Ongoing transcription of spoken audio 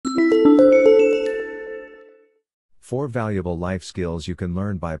4 valuable life skills you can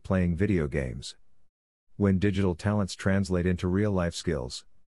learn by playing video games. When digital talents translate into real life skills.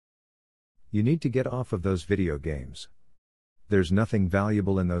 You need to get off of those video games. There's nothing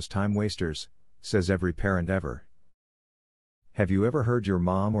valuable in those time wasters, says every parent ever. Have you ever heard your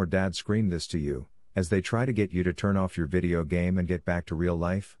mom or dad scream this to you, as they try to get you to turn off your video game and get back to real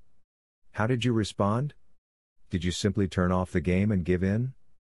life? How did you respond? Did you simply turn off the game and give in?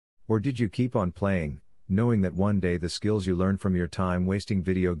 Or did you keep on playing, knowing that one day the skills you learn from your time wasting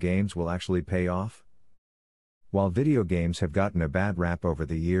video games will actually pay off? While video games have gotten a bad rap over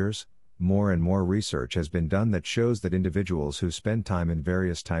the years, more and more research has been done that shows that individuals who spend time in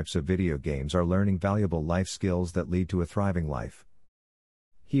various types of video games are learning valuable life skills that lead to a thriving life.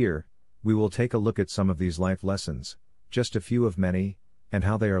 Here, we will take a look at some of these life lessons, just a few of many, and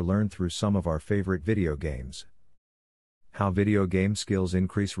how they are learned through some of our favorite video games. How video game skills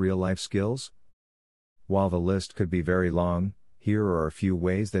increase real-life skills? While the list could be very long, here are a few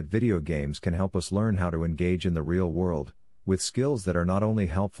ways that video games can help us learn how to engage in the real world, with skills that are not only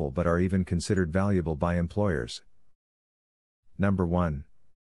helpful but are even considered valuable by employers. Number 1.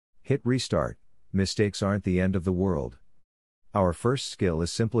 Hit restart. Mistakes aren't the end of the world. Our first skill is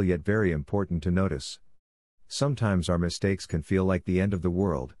simple yet very important to notice. Sometimes our mistakes can feel like the end of the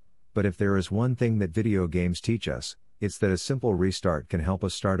world, but if there is one thing that video games teach us, it's that a simple restart can help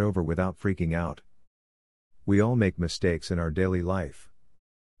us start over without freaking out. We all make mistakes in our daily life.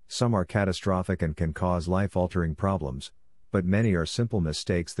 Some are catastrophic and can cause life-altering problems, but many are simple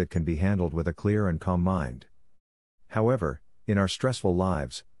mistakes that can be handled with a clear and calm mind. However, in our stressful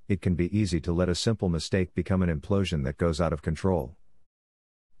lives, it can be easy to let a simple mistake become an implosion that goes out of control.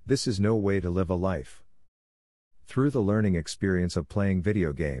 This is no way to live a life. Through the learning experience of playing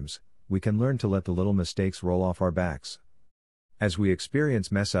video games, we can learn to let the little mistakes roll off our backs. As we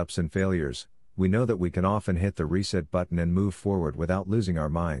experience mess-ups and failures, we know that we can often hit the reset button and move forward without losing our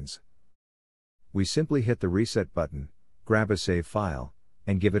minds. We simply hit the reset button, grab a save file,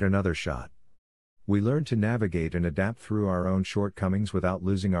 and give it another shot. We learn to navigate and adapt through our own shortcomings without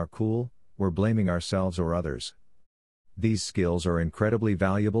losing our cool, or blaming ourselves or others. These skills are incredibly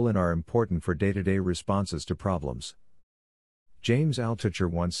valuable and are important for day-to-day responses to problems. James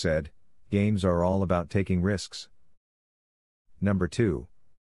Altucher once said, "Games are all about taking risks." Number 2.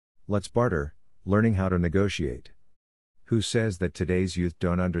 Let's barter, learning how to negotiate. Who says that today's youth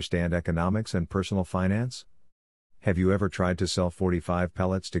don't understand economics and personal finance? Have you ever tried to sell 45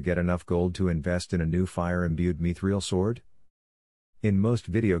 pellets to get enough gold to invest in a new fire-imbued mithril sword? In most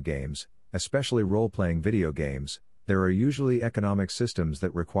video games, especially role-playing video games, there are usually economic systems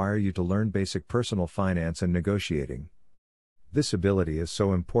that require you to learn basic personal finance and negotiating. This ability is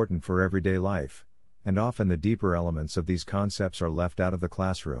so important for everyday life, and often the deeper elements of these concepts are left out of the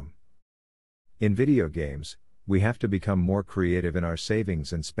classroom. In video games, we have to become more creative in our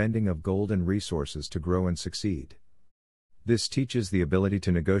savings and spending of gold and resources to grow and succeed. This teaches the ability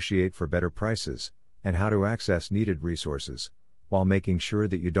to negotiate for better prices, and how to access needed resources, while making sure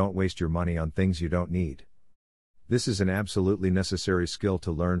that you don't waste your money on things you don't need. This is an absolutely necessary skill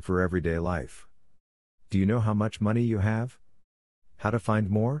to learn for everyday life. Do you know how much money you have? How to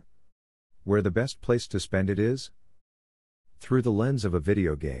find more? Where the best place to spend it is? Through the lens of a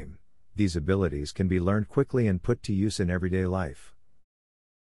video game, these abilities can be learned quickly and put to use in everyday life.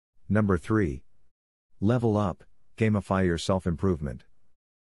 Number 3. Level up, gamify your self-improvement.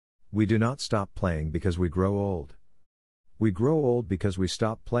 We do not stop playing because we grow old. We grow old because we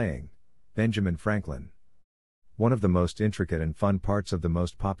stop playing. Benjamin Franklin. One of the most intricate and fun parts of the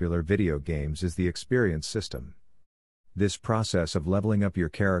most popular video games is the experience system. This process of leveling up your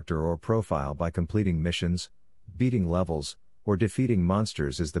character or profile by completing missions, beating levels, or defeating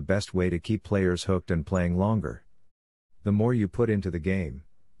monsters is the best way to keep players hooked and playing longer. The more you put into the game,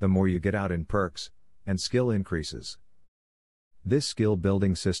 the more you get out in perks, and skill increases. This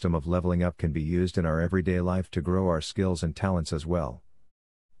skill-building system of leveling up can be used in our everyday life to grow our skills and talents as well.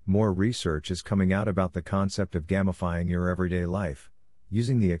 More research is coming out about the concept of gamifying your everyday life,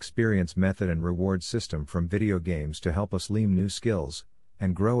 using the experience method and reward system from video games to help us learn new skills,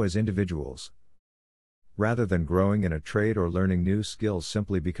 and grow as individuals. Rather than growing in a trade or learning new skills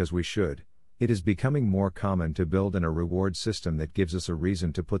simply because we should, it is becoming more common to build in a reward system that gives us a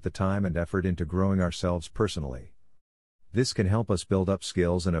reason to put the time and effort into growing ourselves personally. This can help us build up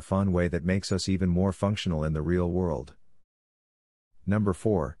skills in a fun way that makes us even more functional in the real world. Number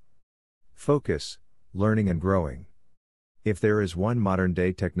 4. Focus, learning and growing. If there is one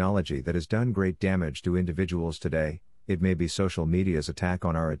modern-day technology that has done great damage to individuals today, it may be social media's attack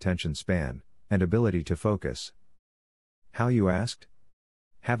on our attention span and ability to focus. How, you asked?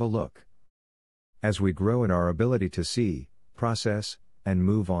 Have a look. As we grow in our ability to see, process, and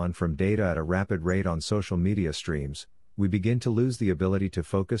move on from data at a rapid rate on social media streams, we begin to lose the ability to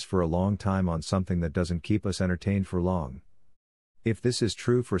focus for a long time on something that doesn't keep us entertained for long. If this is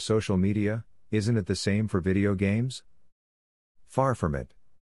true for social media, isn't it the same for video games? Far from it.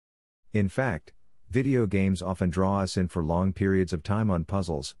 In fact, video games often draw us in for long periods of time on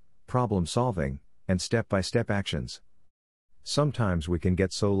puzzles, problem solving, and step-by-step actions. Sometimes we can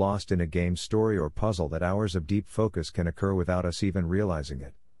get so lost in a game's story or puzzle that hours of deep focus can occur without us even realizing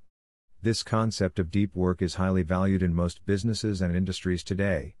it. This concept of deep work is highly valued in most businesses and industries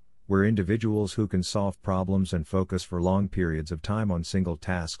today, where individuals who can solve problems and focus for long periods of time on single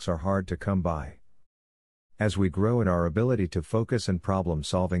tasks are hard to come by. As we grow in our ability to focus and problem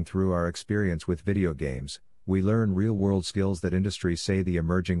solving through our experience with video games, we learn real-world skills that industries say the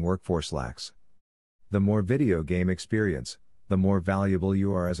emerging workforce lacks. The more video game experience, the more valuable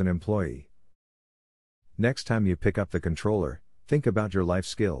you are as an employee. Next time you pick up the controller, think about your life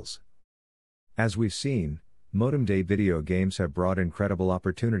skills. As we've seen, modern day video games have brought incredible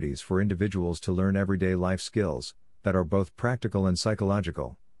opportunities for individuals to learn everyday life skills that are both practical and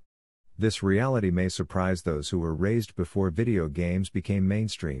psychological. This reality may surprise those who were raised before video games became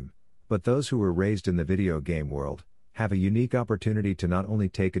mainstream, but those who were raised in the video game world have a unique opportunity to not only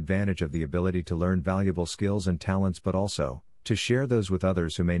take advantage of the ability to learn valuable skills and talents but also to share those with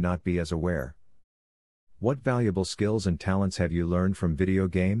others who may not be as aware. What valuable skills and talents have you learned from video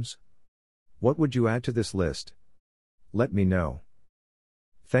games? What would you add to this list? Let me know.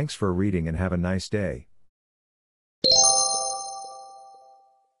 Thanks for reading and have a nice day.